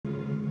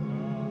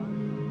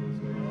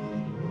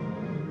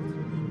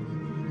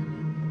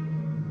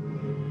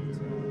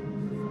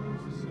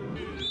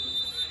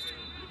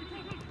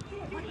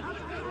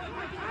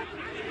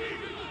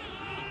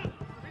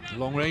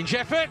Long-range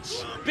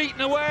effort,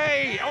 beaten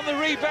away on the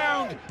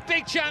rebound.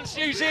 Big chance,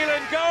 New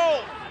Zealand,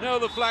 goal! No,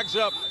 the flag's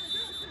up.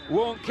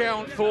 Won't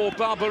count for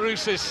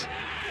Barbarouses.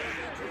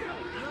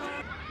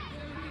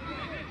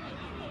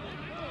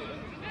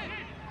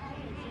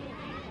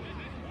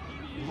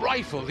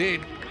 Rifled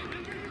in.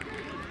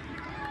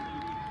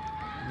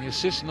 And the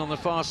assistant on the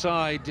far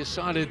side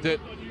decided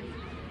that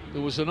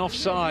there was an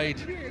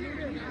offside.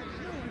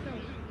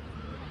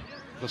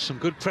 Got some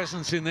good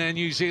presence in there,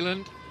 New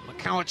Zealand.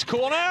 McCowart's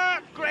corner,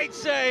 great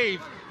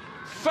save.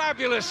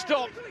 Fabulous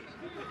stop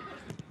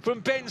from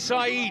Ben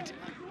Said.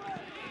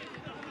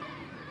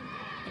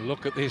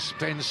 Look at this,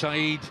 Ben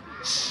Said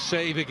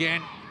save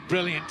again.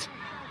 Brilliant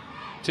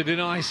to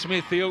deny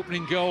Smith the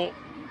opening goal.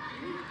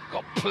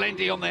 Got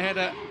plenty on the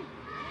header.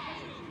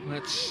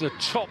 That's a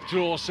top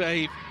draw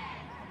save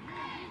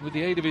with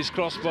the aid of his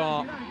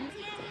crossbar.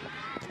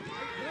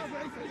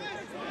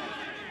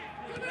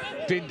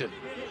 Bindon.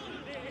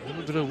 A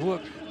little bit of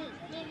work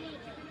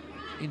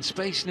in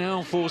space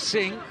now for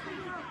Singh.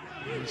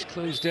 He's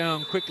closed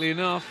down quickly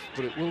enough,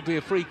 but it will be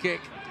a free kick.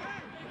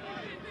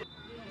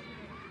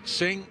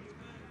 Singh,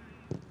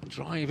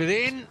 drive it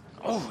in.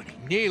 Oh, and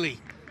he nearly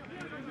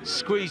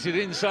squeezed it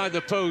inside the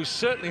post.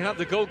 Certainly had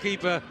the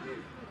goalkeeper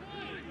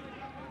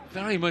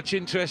very much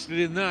interested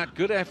in that.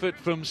 Good effort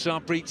from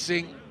Sarpreet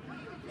Singh.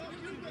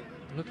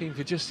 Looking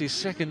for just his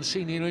second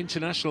senior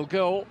international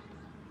goal.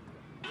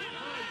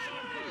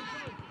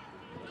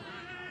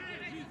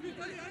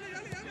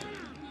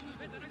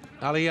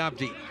 Ali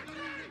Abdi.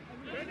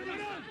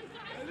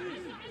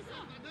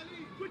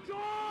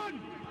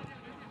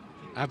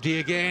 Abdi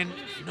again,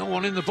 no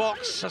one in the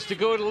box, has to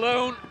go it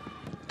alone.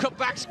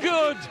 Cutback's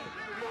good.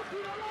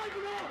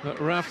 But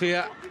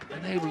Rafia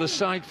unable to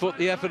side foot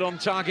the effort on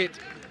target.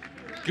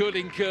 Good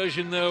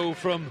incursion though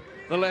from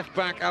the left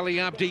back Ali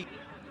Abdi.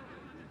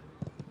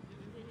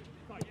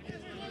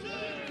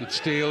 Good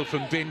steal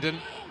from Bindon.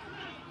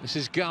 This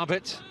is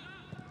Garbett.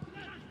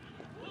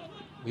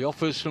 The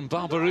offers from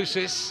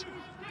Barbarouses.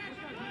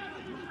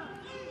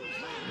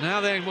 Now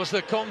then, was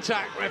the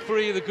contact,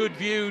 referee, the good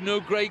view,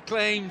 no great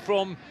claim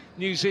from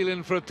New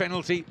Zealand for a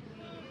penalty.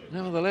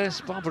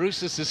 Nevertheless,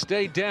 Barbarouses has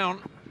stayed down.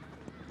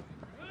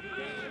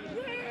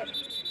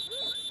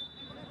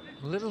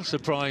 A little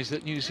surprised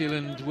that New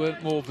Zealand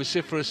weren't more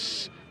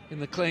vociferous in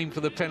the claim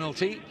for the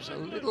penalty. It was a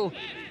little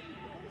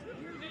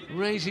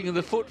raising of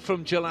the foot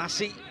from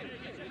Jalassi.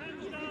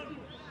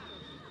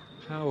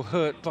 How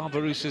hurt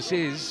Barbarouses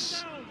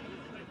is,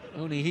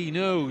 only he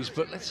knows,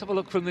 but let's have a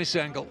look from this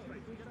angle.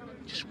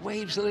 Just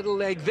waves a little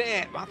leg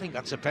there. I think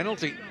that's a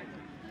penalty.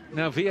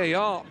 Now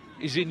VAR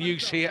is in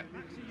use here,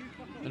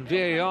 and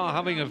VAR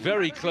having a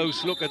very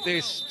close look at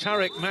this.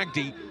 Tarek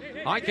Magdi,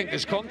 I think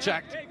there's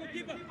contact.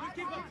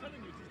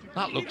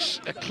 That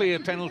looks a clear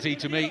penalty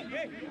to me.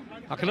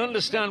 I can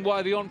understand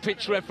why the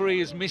on-pitch referee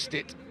has missed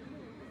it,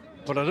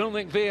 but I don't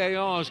think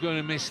VAR is going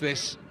to miss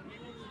this.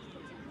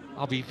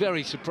 I'll be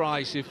very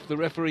surprised if the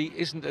referee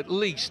isn't at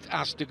least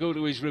asked to go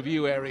to his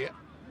review area.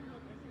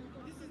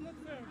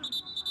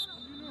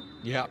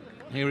 Yeah,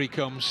 here he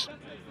comes.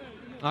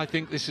 I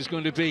think this is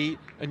going to be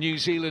a New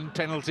Zealand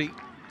penalty.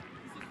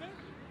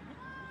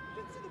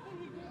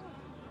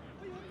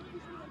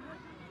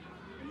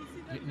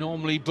 It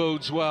normally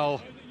bodes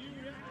well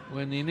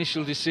when the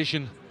initial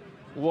decision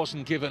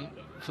wasn't given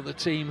for the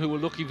team who were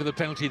looking for the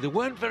penalty. There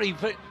weren't very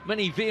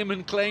many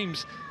vehement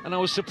claims, and I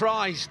was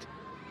surprised.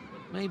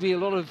 Maybe a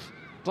lot of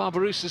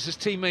Barbarouses'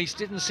 teammates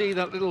didn't see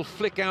that little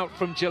flick out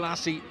from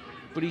Jalassi,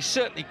 but he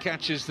certainly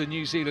catches the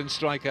New Zealand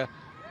striker.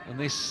 And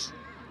this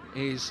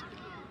is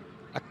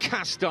a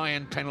cast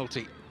iron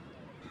penalty.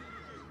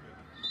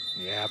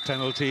 Yeah,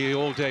 penalty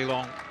all day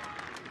long.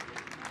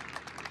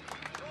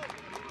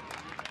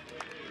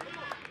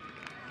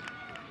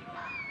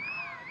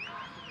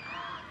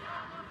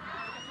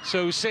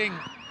 So Singh.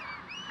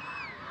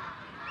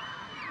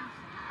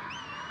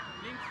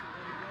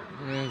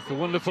 There's the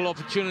wonderful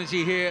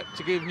opportunity here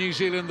to give New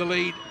Zealand the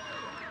lead.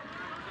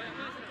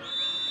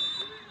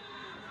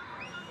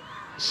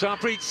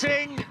 Sarpreet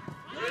Singh.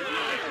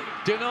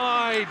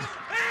 Denied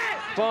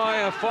by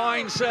a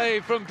fine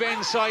save from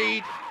Ben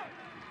Said.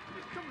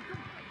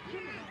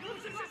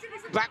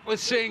 Back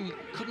with Singh,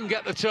 couldn't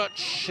get the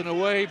touch, and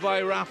away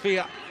by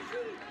Rafia.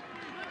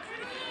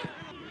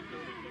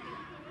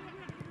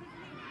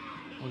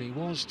 Well, he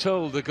was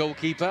told, the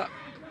goalkeeper,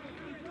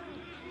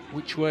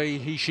 which way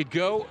he should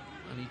go,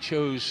 and he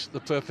chose the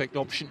perfect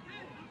option.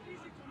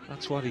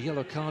 That's why the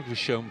yellow card was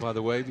shown, by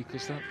the way,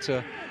 because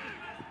that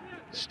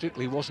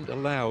strictly wasn't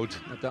allowed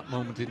at that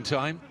moment in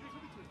time,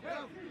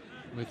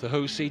 with the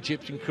hosts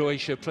Egypt and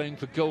Croatia playing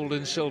for gold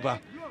and silver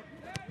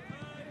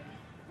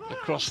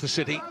across the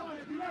city.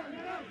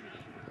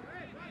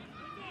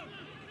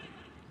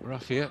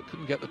 Rafia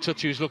couldn't get the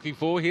touch he was looking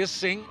for. Here's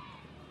Singh.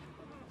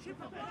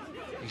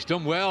 He's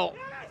done well,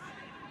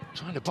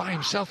 trying to buy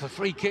himself a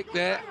free kick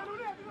there.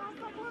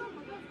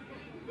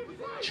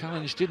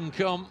 Challenge didn't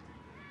come.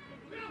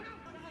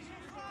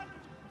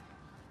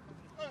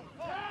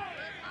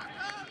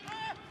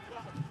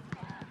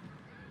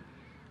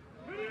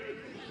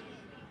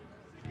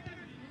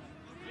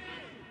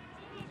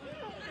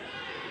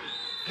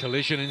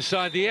 Collision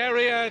inside the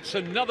area, it's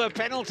another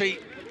penalty.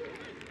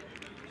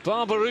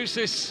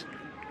 Barbarouses.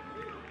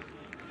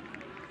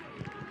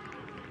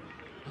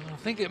 I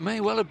think it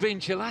may well have been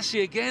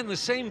Chilassi again. The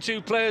same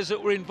two players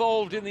that were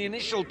involved in the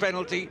initial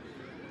penalty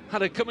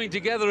had a coming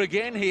together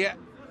again here.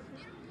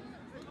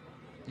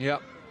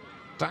 Yep,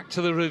 back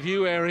to the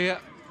review area.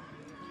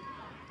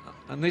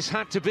 And this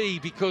had to be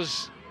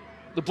because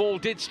the ball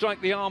did strike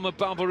the arm of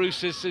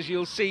Barbarouses, as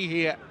you'll see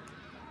here.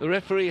 The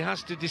referee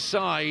has to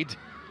decide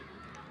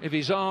if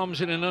his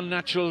arm's in an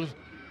unnatural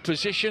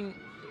position,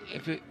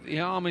 if the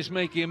arm is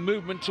making a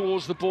movement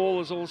towards the ball.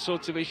 There's all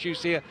sorts of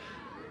issues here.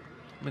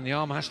 I mean, the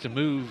arm has to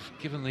move,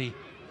 given the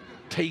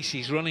pace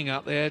he's running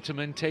out there, to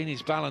maintain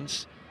his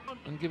balance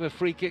and give a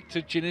free kick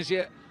to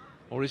Tunisia.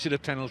 Or is it a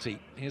penalty?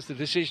 Here's the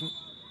decision.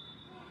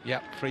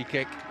 Yep, free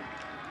kick.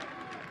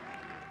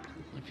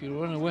 If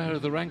you're unaware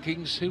of the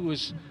rankings, who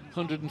was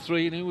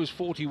 103 and who was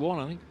 41,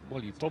 I think,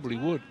 well, you probably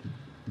would.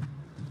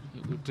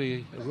 It would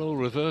be a role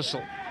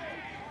reversal.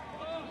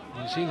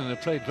 New Zealand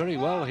have played very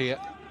well here.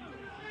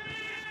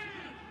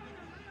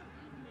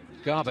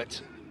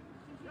 Garbett.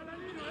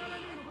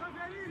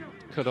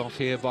 Cut off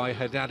here by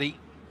Haddadi.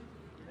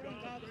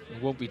 There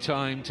won't be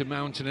time to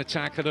mount an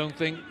attack, I don't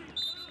think.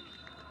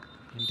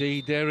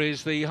 Indeed, there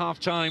is the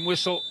half-time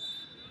whistle.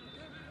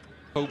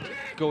 Hope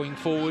going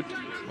forward,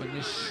 when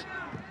this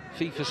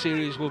FIFA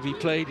series will be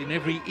played in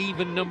every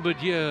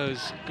even-numbered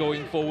years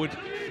going forward.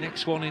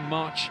 Next one in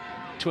March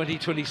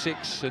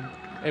 2026, and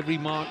every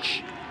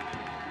March,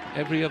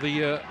 every other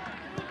year.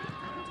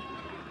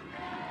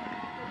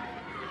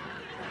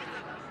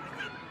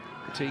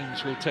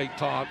 Teams will take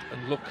part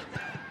and look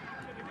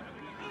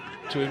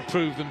to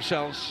improve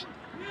themselves.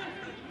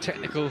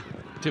 Technical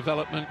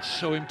development,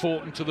 so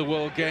important to the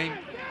world game.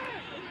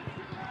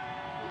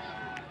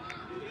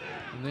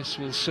 And this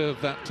will serve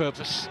that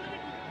purpose.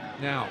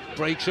 Now,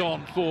 breaks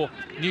on for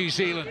New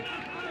Zealand.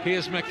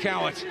 Here's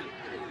McCowart.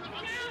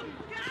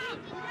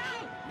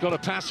 Got a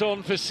pass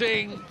on for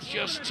Singh,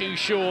 just too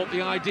short,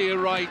 the idea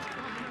right.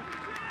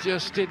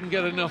 Just didn't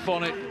get enough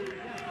on it.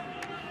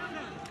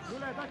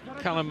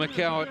 Callum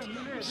McCowart,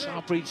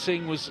 Sarpreet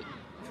Singh was...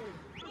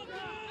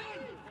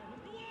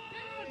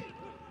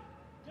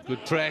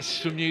 Good press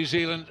from New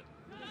Zealand.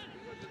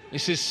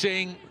 This is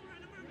Singh,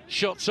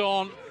 shots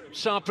on.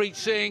 Sarpreet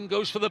Singh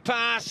goes for the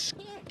pass,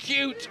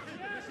 cute.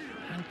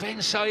 And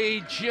Ben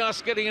Saeed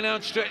just getting an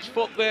outstretched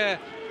foot there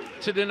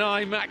to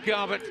deny Matt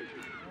Garbett.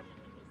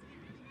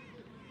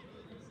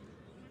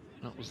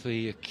 That was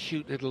the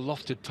cute little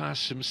lofted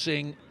pass from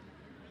Singh.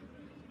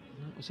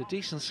 That was a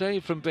decent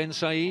save from Ben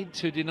Saeed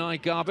to deny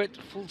Garbett.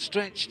 Full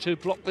stretch to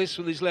block this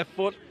with his left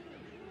foot.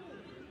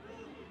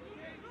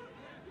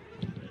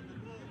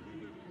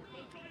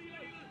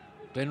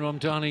 Ben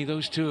Ramdani,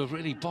 those two have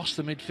really bossed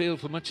the midfield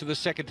for much of the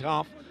second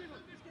half.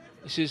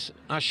 This is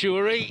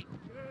Ashuri.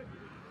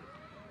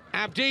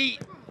 Abdi.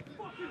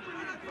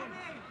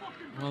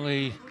 Well,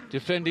 the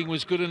defending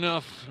was good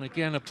enough. And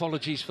again,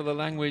 apologies for the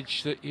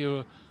language that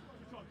you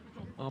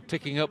are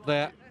picking up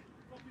there.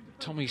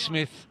 Tommy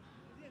Smith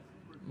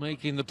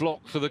making the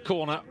block for the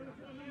corner.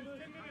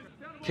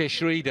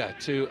 Keshrida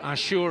to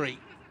Ashuri.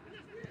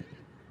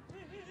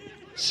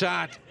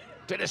 Sad.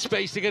 Bit of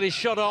space to get his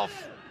shot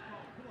off.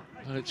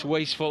 But it's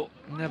wasteful,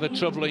 never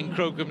troubling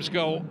Crocom's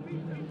goal.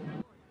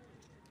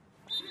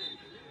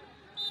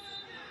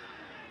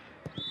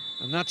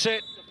 And that's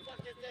it.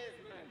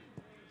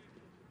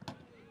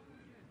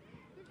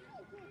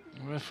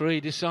 The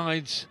referee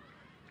decides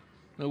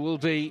there will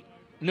be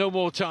no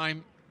more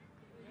time.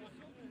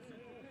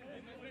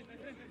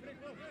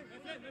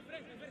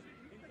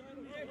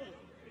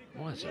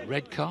 Oh, it's a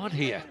red card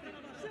here.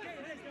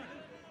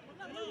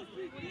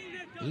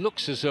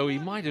 Looks as though he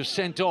might have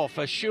sent off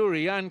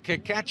Ashuri and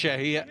Kakacha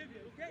here.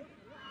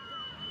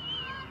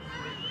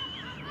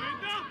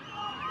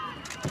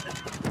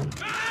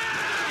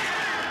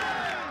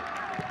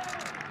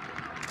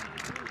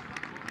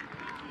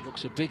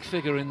 Looks a big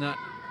figure in that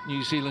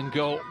New Zealand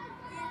goal.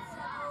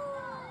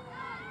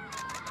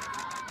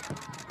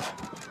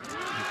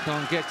 You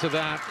can't get to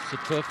that. It's a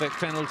perfect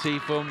penalty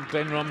from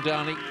Ben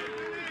Ramdani.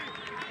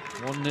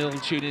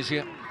 1-0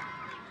 Tunisia.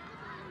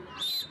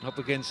 Up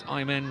against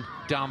Ayman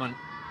Daman.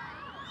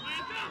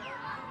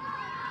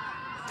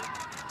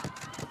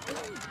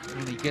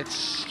 And he gets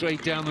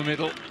straight down the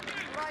middle.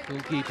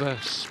 Goalkeeper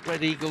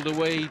spread-eagled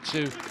away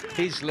to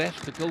his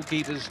left, the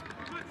goalkeeper's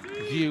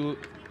view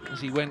as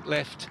he went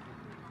left.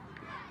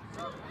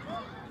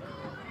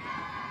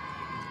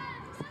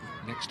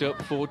 Next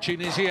up for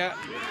Tunisia,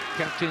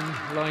 Captain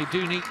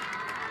Laidouni.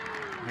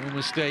 No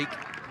mistake.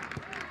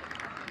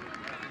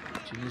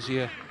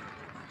 Tunisia.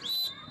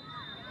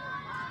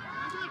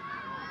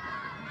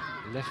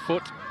 Left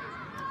foot.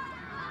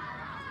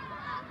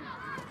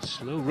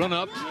 Slow run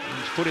up,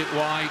 he's put it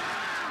wide.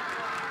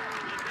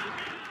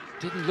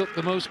 Didn't look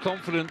the most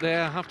confident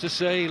there, I have to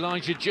say,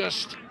 Elijah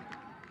Just.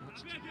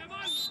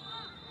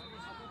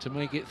 To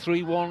make it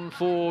 3-1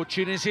 for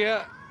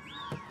Tunisia.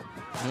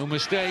 No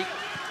mistake.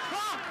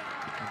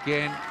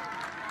 Again,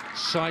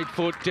 side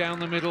foot down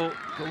the middle,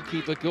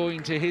 goalkeeper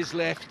going to his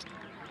left.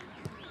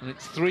 And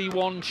it's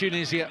 3-1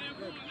 Tunisia.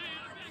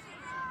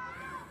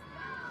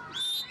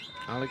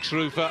 Alex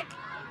Rufa,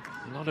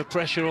 a lot of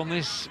pressure on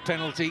this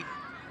penalty.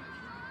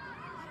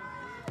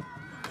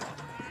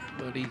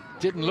 But he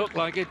didn't look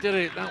like it, did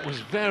it? That was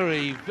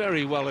very,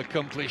 very well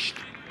accomplished.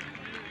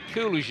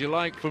 Cool as you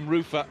like from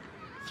Rufa.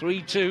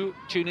 3-2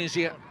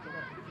 Tunisia.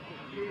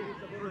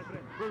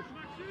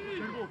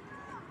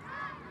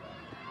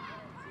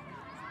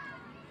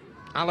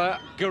 Ala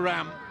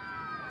Garam.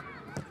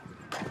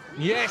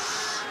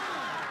 Yes!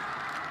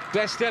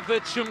 Best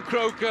efforts from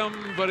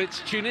Crocombe, but it's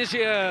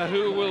Tunisia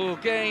who will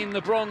gain the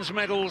bronze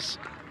medals.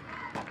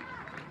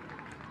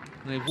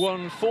 They've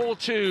won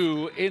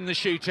 4-2 in the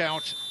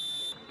shootout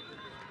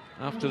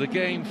after the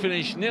game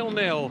finished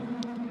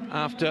 0-0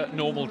 after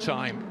normal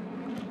time.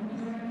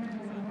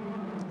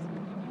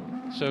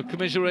 So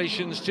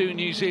commiserations to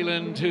New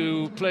Zealand,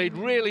 who played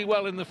really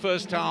well in the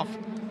first half.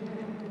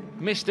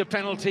 Missed a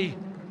penalty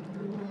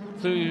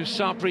through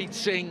Sarpreet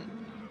Singh.